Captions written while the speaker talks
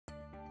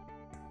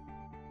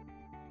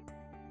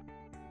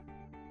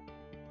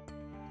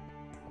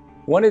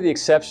One of the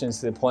exceptions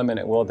to the employment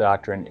at will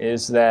doctrine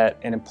is that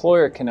an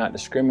employer cannot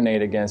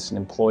discriminate against an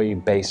employee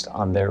based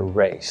on their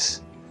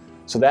race.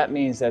 So that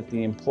means that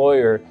the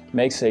employer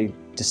makes a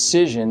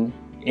decision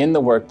in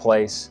the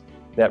workplace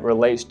that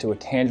relates to a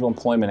tangible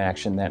employment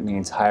action, that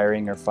means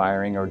hiring or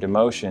firing or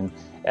demotion,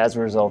 as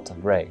a result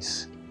of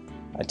race.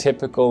 A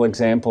typical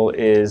example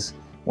is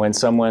when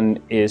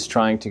someone is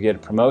trying to get a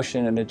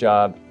promotion in a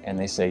job and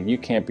they say, you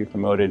can't be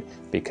promoted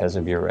because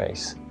of your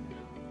race.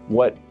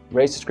 What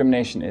race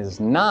discrimination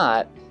is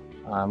not,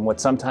 what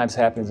sometimes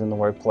happens in the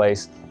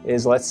workplace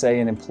is, let's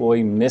say an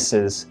employee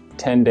misses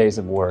 10 days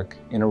of work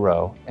in a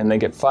row and they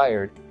get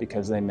fired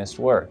because they missed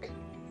work.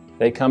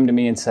 They come to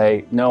me and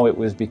say, no, it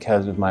was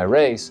because of my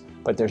race,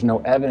 but there's no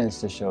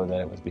evidence to show that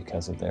it was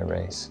because of their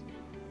race.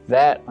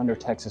 That, under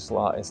Texas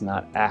law, is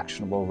not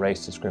actionable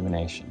race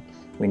discrimination.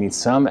 We need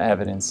some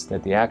evidence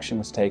that the action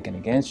was taken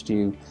against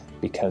you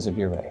because of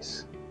your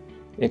race.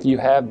 If you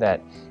have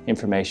that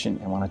information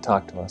and want to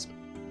talk to us,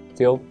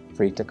 feel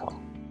free to call.